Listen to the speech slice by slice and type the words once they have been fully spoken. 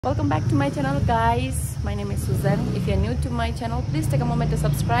Welcome back to my channel, guys. My name is Susan. If you're new to my channel, please take a moment to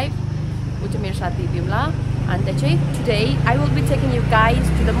subscribe. And today I will be taking you guys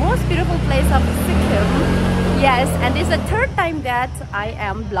to the most beautiful place of Sikkim. Yes, and it's the third time that I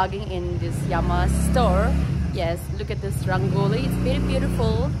am vlogging in this Yama store. Yes, look at this rangoli. It's very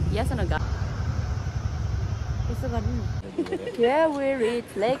beautiful. Yes, and guys. Here we reach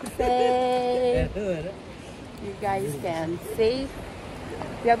Lake Say. You guys can see.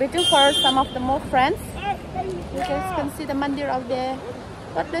 We are waiting for some of the more friends. You guys can see the mandir out there.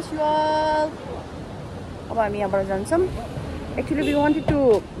 God bless you all. Actually, we wanted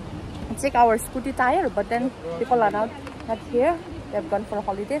to check our scooty tire, but then people are not here. They have gone for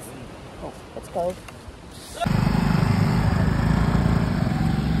holidays. Oh, let's go.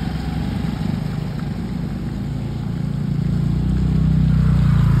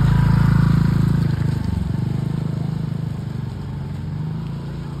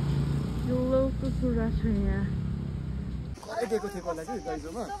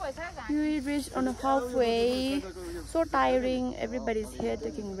 We reached on a halfway. So tiring. Everybody's here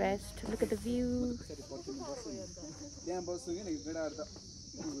taking rest. Look at the view.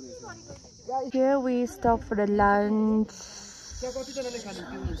 Here we stop for the lunch.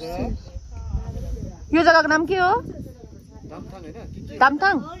 यो जग्गाको नाम के हो?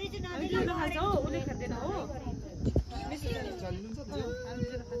 Damthang.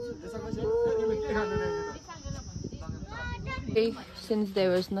 Since there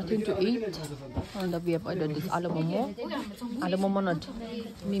was nothing to eat, and we have ordered this aloo momo not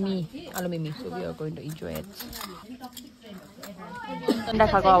mimi, aloo mimi, so we are going to enjoy it.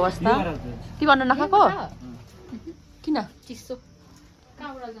 Nakako awasta. Ti bhannu nakako? Kina? Chiso.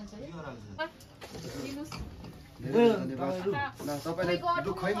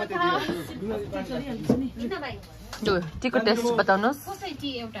 टीको test बताउनुस्.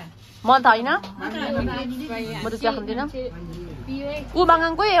 म त हैन, म त चिया खान्दिन. उ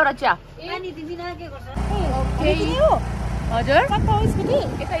बाङाङको एउटा चिया. ओके. हजुर. कता हो स्कुटी?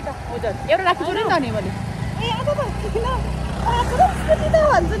 यतै त. हजुर. एउटा राखी छोड्नु नि मैले. ए अब त किन? स्कुटी त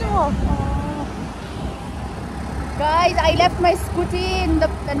भन्छ नि म. Guys, I left my scooty in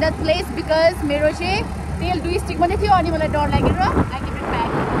that place because मेरो चाहिँ तेल 2 स्टिक मात्रै थियो अनि मलाई डर लागेर I keep it back.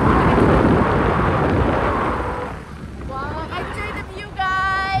 Wow, enjoy the view,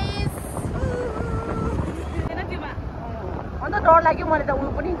 guys. अन्त डर लाग्यो मैले त उयो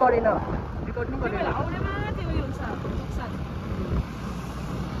पनि गरेन. रिकर्ड पनि गरेन.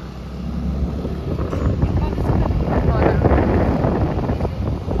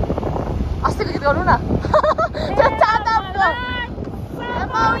 अस्ति गीत गर्नु न. त्यो चाहता हो.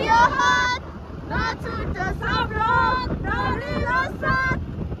 About your heart. Not to just abroad, not in a sad.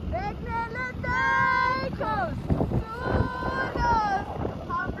 Make me let take us. Sudas,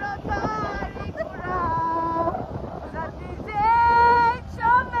 hamra tari kura. Sati jek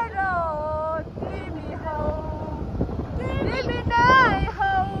shomero, kimi ho, kimi nai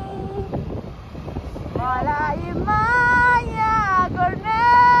ho. Malai maya garne.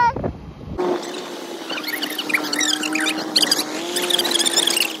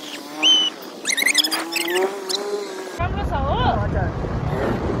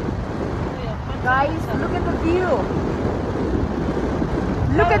 Guys, look at the view.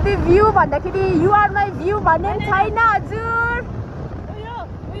 Look at the view. You are my view. China, हजुर.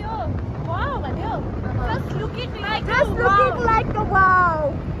 Wow, just looking like a wow.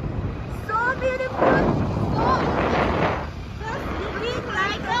 So beautiful. Just looking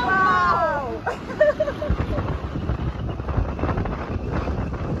like a wow.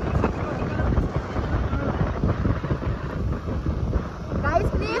 Guys,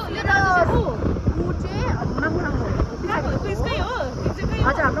 please let us.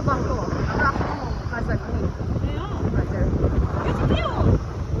 हजुर हाम्रो गाउँको हो. हाम्रो आफ्नो हजुर नि. हजुर. यो चाहिँ के हो?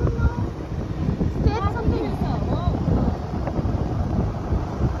 स्टेट समथिङ छ.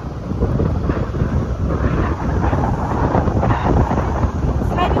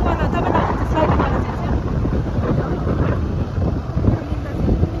 स्लाइडिङ गर्न तपाईलाई स्लाइडिङ गर्न चाहिँ.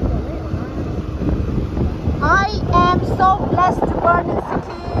 I am so blessed to born in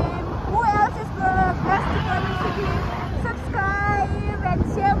Sikkim. Who else is blessed to born in Sikkim? Subscribe and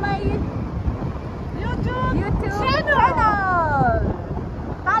share my YouTube channel.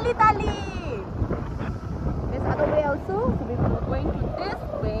 Tali. There's other way also. So we are going to this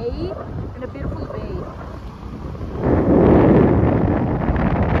way in a beautiful way.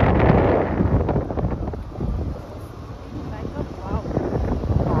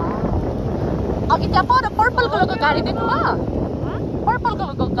 Wow. Okay, त्यहाँ पर purple कलरको गाडी देख्नुभयो? Purple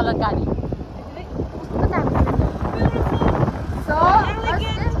कलरको गाडी. So,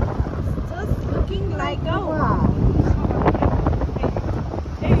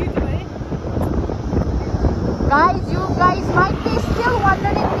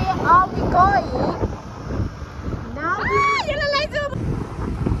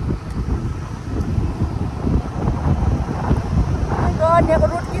 बनेको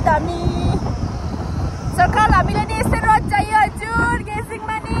road कि दामी सरकार हामीलाई नि यस्तै रोड चाहियो हजुर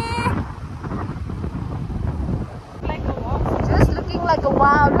गेजिङमा नि just looking like a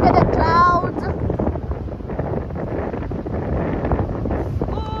wow look at the clouds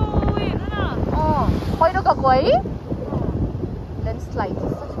पहिरो गएको है landslide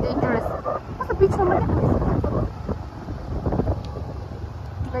such dangerous कस्तो बिचमा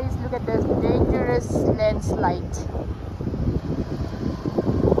guys look at this dangerous landslide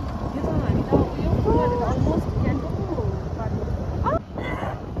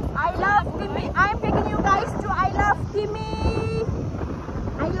I love Timmy. I'm taking you guys to I love Timmy.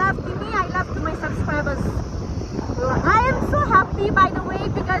 I love Timmy. I love to my subscribers. I am so happy by the way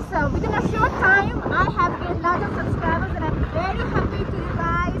because within a short time I have gained lots of subscribers and I'm very happy to you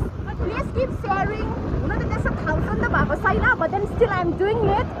guys. Please keep sharing. You know that there's 1,000 bhako saina but then still I'm doing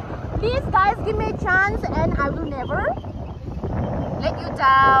it. Please guys give me a chance and I will never let you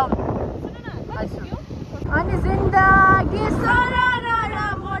down. अनि जिन्दगी सरर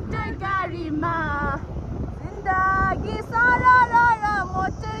motor गाडीमा जिन्दगी सरर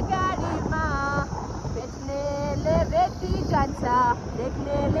motor गाडीमा भेट्नेले भेटी जान्छ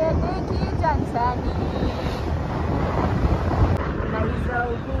देख्नेले देखि जान्छ नि लैजाऊ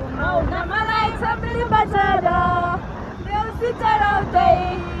घुमाउन मलाई छाप्री बजार देउसी चढाउँदै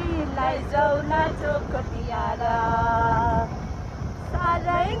लैजाऊ न चोकटियार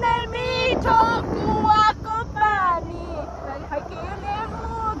साह्रै नै मिठो कुवाको पानी खैकेले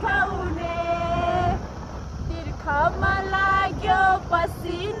मुखाउने तिर्खामा लाग्यो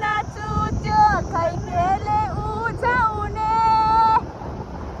पसिना चुट्यो खैकेले उझाउने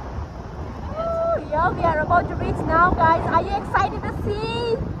Yeah, we are about to reach now guys. Are you excited to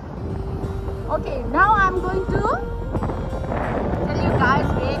see? Okay, now I'm going to tell you guys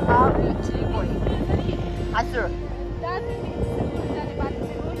where are we going. Answer.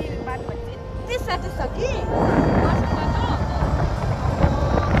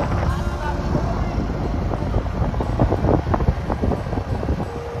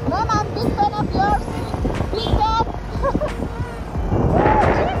 Mom, I'm big fan of yours. Big fan.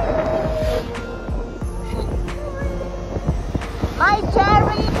 My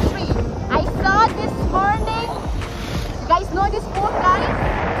cherry tree. I saw this morning. You guys know this food, guys?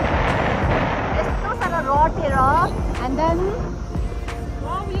 There's no sort of rot here, and then.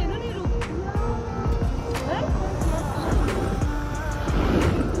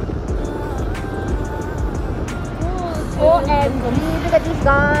 OMG, look at this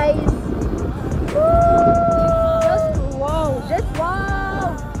guys. Just wow, just wow.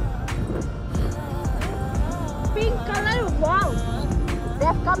 Pink color, wow. They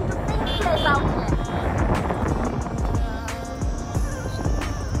have come to pink place out here.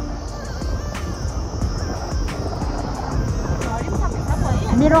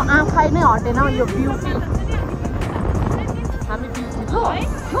 मेरो आँखा नै हटेन यो beauty हामी beauty हो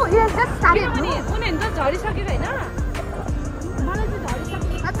no यस just started उनी त झरिसक्यो हैन मलाई चाहिँ झरिसक्यो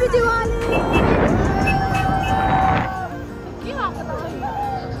ह्यापी दिवाली के भएको त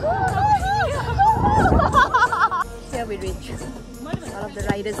Here we reach all of the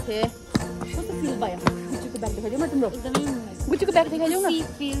riders here कस्तो फिल भयो बुच्चीको ब्याग देखाइदिउ न तिम्रो एकदमै बुच्चीको ब्याग देखाइदिउ न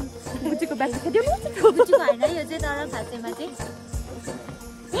बुच्चीको ब्याग देखाइदिउ न बुच्चीको हैन यो चाहिँ तर खासैमा चाहिँ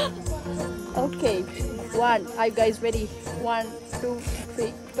Okay, one. Are you guys ready? 1, 2,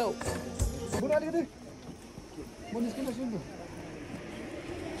 3, go.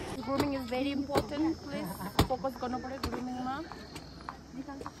 Grooming is very important. Please focus on grooming.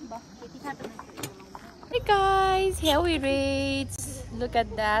 Hey guys, here we reach. Look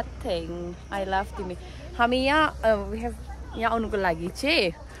at that thing. I love Timmy. We have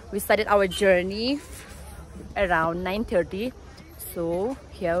we started our journey around 9:30. So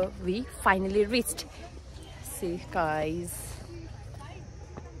here we finally reached. See guys,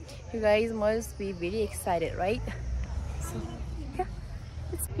 you guys must be very excited, right? So yeah,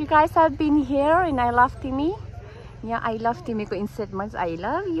 you guys have been here and I love Timmy. Yeah, I love Timmy ko insert much. I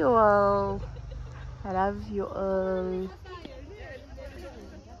love you all. I love you all.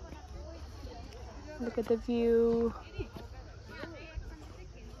 Look at the view.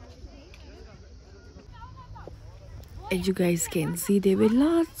 As you guys can see, there were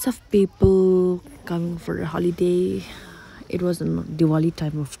lots of people coming for a holiday. It was Diwali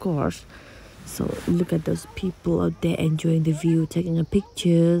time, of course. So look at those people out there enjoying the view, taking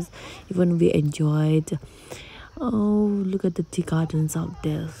pictures. Even we enjoyed. Oh, look at the tea gardens out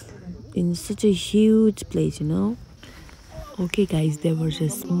there in such a huge place, you know. Okay guys, there was a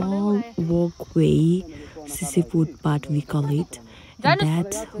small walkway, sissy footpath we call it. And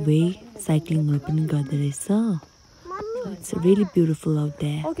that way cycling open gather. It's really beautiful out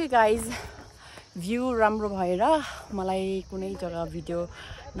there. Okay guys, view राम्रो भएर मलाई कुनै जग्गा video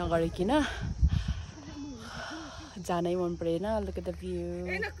नगरिकिन जानै मन परेन. Look at the view.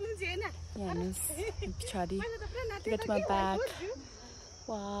 Yes, पछाडी. Look at my back.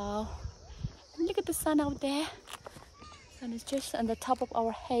 Wow. Look at the sun out there. Sun is just on the top of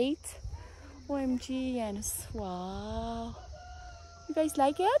our head. OMG, yes. Wow. You guys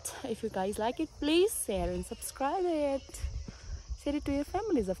like it? If you guys like it, please share and subscribe it. Share it to your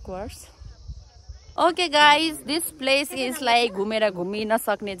families, of course. Okay guys, this place is like घुमेर घुमि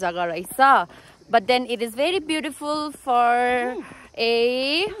नसक्ने जग्गा रहेछ. But then it is very beautiful for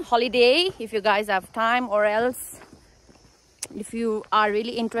a holiday if you guys have time, or else if you are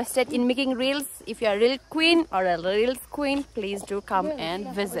really interested in making reels, if you are a real queen or a reels queen, please do come and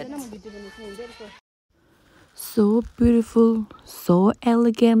visit. So beautiful, so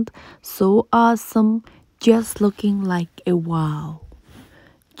elegant, so awesome, just looking like a wow.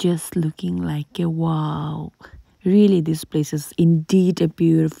 Just looking like a wow. Really, this place is indeed a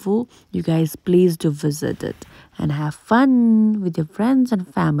beautiful. You guys please do visit it and have fun with your friends and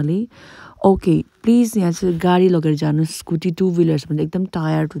family. Okay, please यहाँ चाहिँ गाडी लगेर जानु, scooty two wheelers पनि एकदम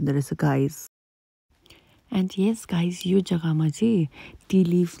tired हुँदो रहेछ guys. And yes guys, यो जग्गामा चाहिँ टी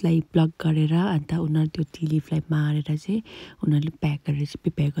लिफलाई प्लग गरेर अन्त उनीहरु त्यो टी लिफलाई मारेर चाहिँ उनीहरुले प्याक गरेर चाहिँ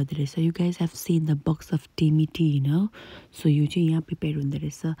प्रिपेयर गर्दै रहेछ. You guys have seen the box of Timmy tea, you know. So यो चाहिँ यहाँ प्रिपेयर हुँदै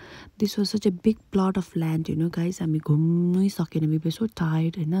रहेछ. This was such a big plot of land, you know guys. हामी घुम्नै सकेन, we were so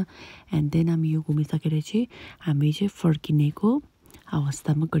tired हैन. And then हामी यो घुमिसकेर चाहिँ हामी चाहिँ फर्किनेको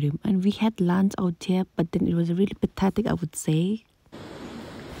अवस्थामा गयौं. And we had lunch out here, but then it was really pathetic, I would say.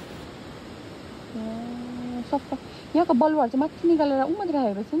 यहाँको बलुवाहरु चाहिँ माथि निकालेर उमाथि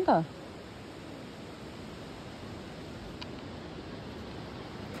राखेको रहेछ नि त.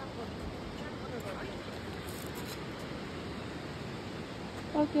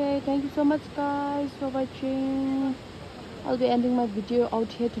 Okay, thank you so much guys for watching. I'll be ending my video out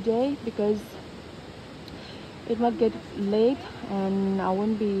here today because it might get late and I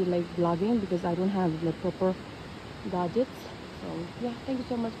won't be like vlogging because I don't have like proper gadgets. So yeah, thank you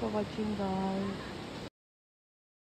so much for watching guys.